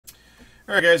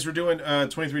All right, guys, we're doing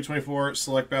 23-24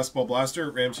 Select Basketball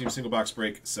Blaster, Ram Team Single Box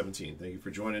Break 17. Thank you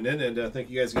for joining in, and thank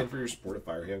you guys again for your support of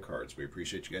Firehand Cards. We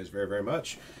appreciate you guys very, very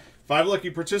much. 5 lucky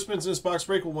participants in this box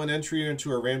break will win entry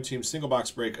into a Ram Team Single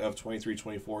Box Break of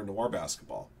 23-24 Noir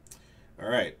Basketball. All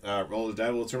right, roll the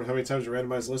die. We'll determine how many times we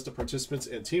randomize a list of participants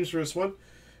and teams for this one.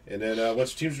 And then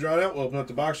once the teams are drawn out, we'll open up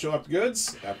the box, show up the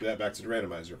goods. After that, back to the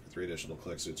randomizer for 3 additional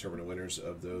clicks to determine the winners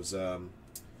of those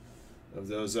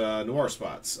Noir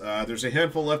spots. There's a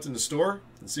handful left in the store.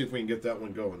 Let's see if we can get that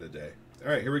one going today.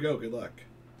 All right, here we go. Good luck.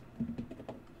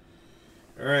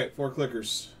 All right, 4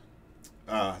 clickers.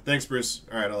 Thanks, Bruce.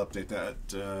 All right, I'll update that.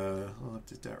 I'll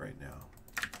update that right now.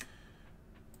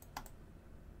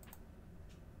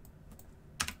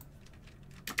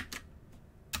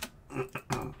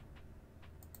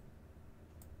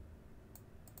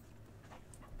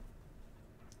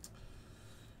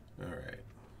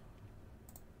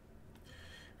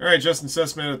 All right, Justin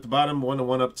Sussman at the bottom,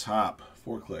 1-1 up top.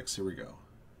 4 clicks. Here we go.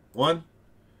 1,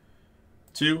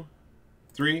 2,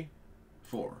 3,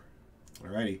 4. All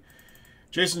righty.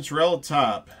 Jason Terrell at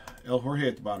top. El Jorge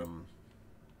at the bottom.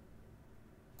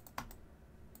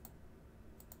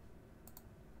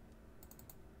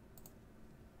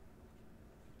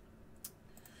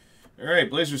 All right,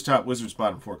 Blazers top, Wizards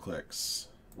bottom. 4 clicks.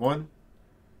 1,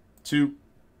 2,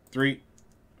 3,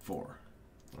 4.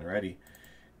 All righty.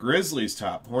 Grizzlies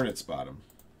top, Hornets bottom.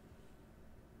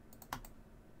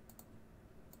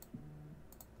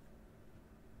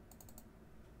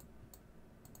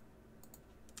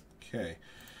 Okay.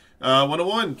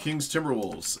 101, Kings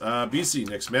Timberwolves. BC,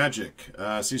 Knicks Magic.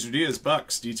 Cesar Diaz,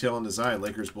 Bucks. Detail and Design,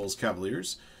 Lakers Bulls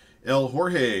Cavaliers. El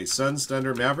Jorge, Suns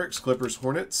Thunder Mavericks. Clippers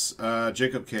Hornets.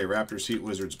 Jacob K, Raptors Heat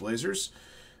Wizards Blazers.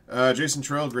 Jason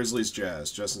Terrell, Grizzlies,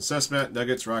 Jazz. Justin Sesmat,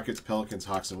 Nuggets, Rockets, Pelicans,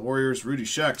 Hawks, and Warriors. Rudy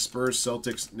Sheck, Spurs,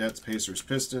 Celtics, Nets, Pacers,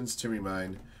 Pistons. Timmy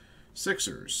Mine,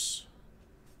 Sixers.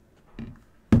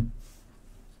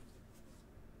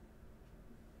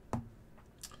 All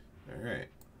right.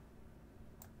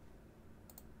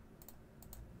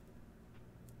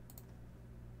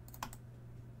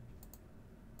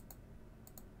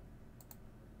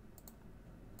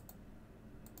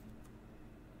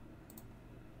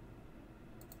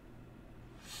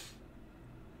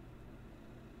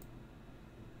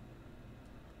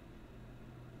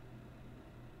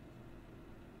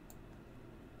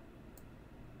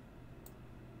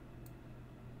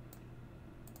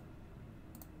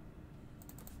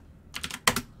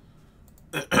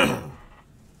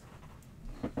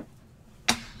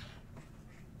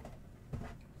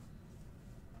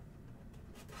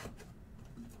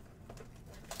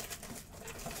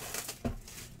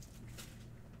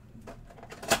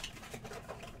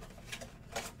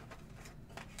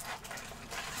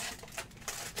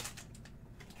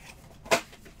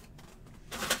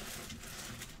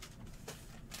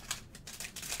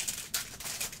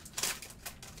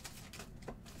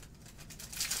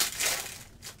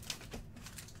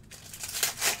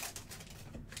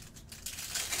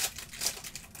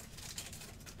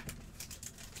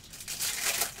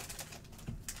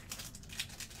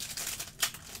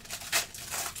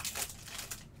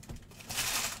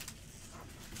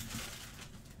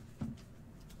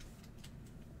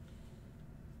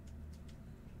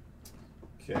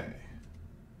 Okay.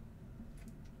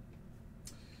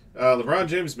 LeBron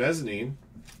James mezzanine.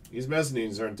 These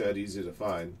mezzanines aren't that easy to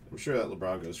find. I'm sure that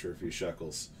LeBron goes for a few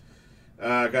shekels.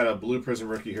 Got a blue prism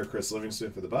rookie here, Chris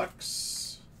Livingston for the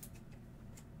Bucks.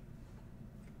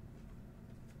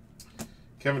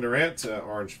 Kevin Durant,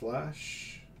 orange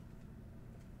flash.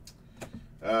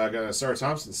 Got a Sarah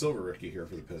Thompson silver rookie here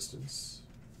for the Pistons.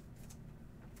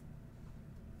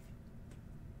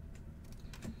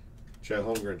 Chad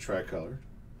Holmgren tricolor.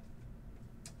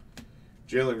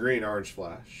 Jalen Green, orange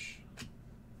flash.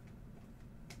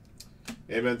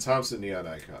 Amen Thompson, neon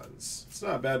icons. It's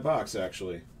not a bad box,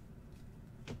 actually.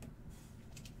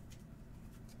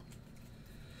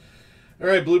 All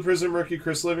right, blue prism rookie,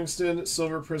 Chris Livingston.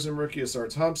 Silver prism rookie, Sarah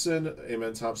Thompson.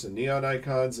 Amen Thompson, neon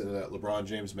icons. And that LeBron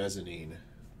James mezzanine.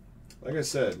 Like I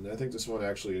said, I think this one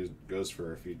actually goes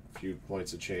for a few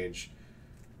points of change.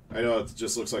 I know it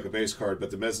just looks like a base card,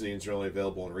 but the mezzanines are only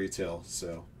available in retail,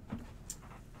 so...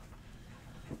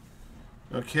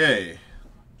 Okay.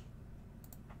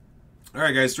 All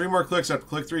right, guys, 3 more clicks. After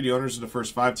click 3, the owners of the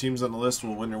first 5 teams on the list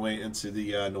will win their way into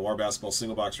the Noir Basketball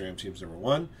Single Box Ram Teams number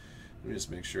 1. Let me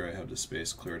just make sure I have the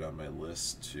space cleared on my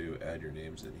list to add your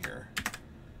names in here.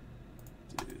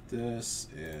 Do this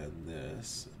and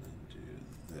this, and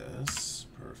then do this.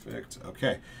 Perfect.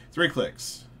 Okay, 3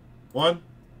 clicks. 1,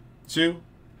 2,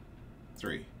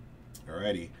 3.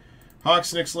 Alrighty.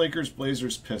 Hawks, Knicks, Lakers,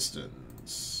 Blazers,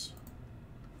 Pistons.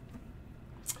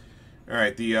 All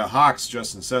right, the Hawks,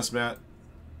 Justin Sesmat.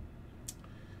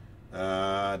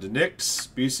 The Knicks,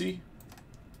 BC.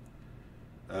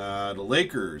 The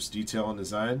Lakers, Detail and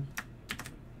Design.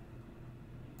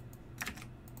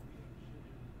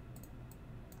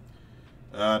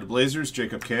 The Blazers,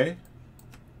 Jacob K.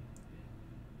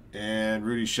 And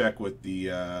Rudy Sheck with the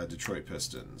Detroit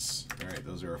Pistons. All right,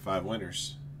 those are our 5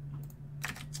 winners.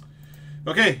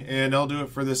 Okay, and I'll do it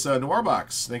for this Noir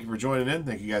box. Thank you for joining in.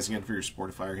 Thank you guys again for your support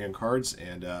of Firehand Cards.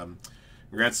 And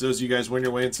congrats to those of you guys win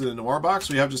your way into the Noir box.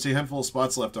 We have just a handful of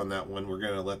spots left on that one. We're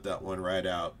going to let that one ride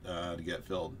out to get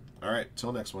filled. All right,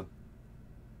 till next one.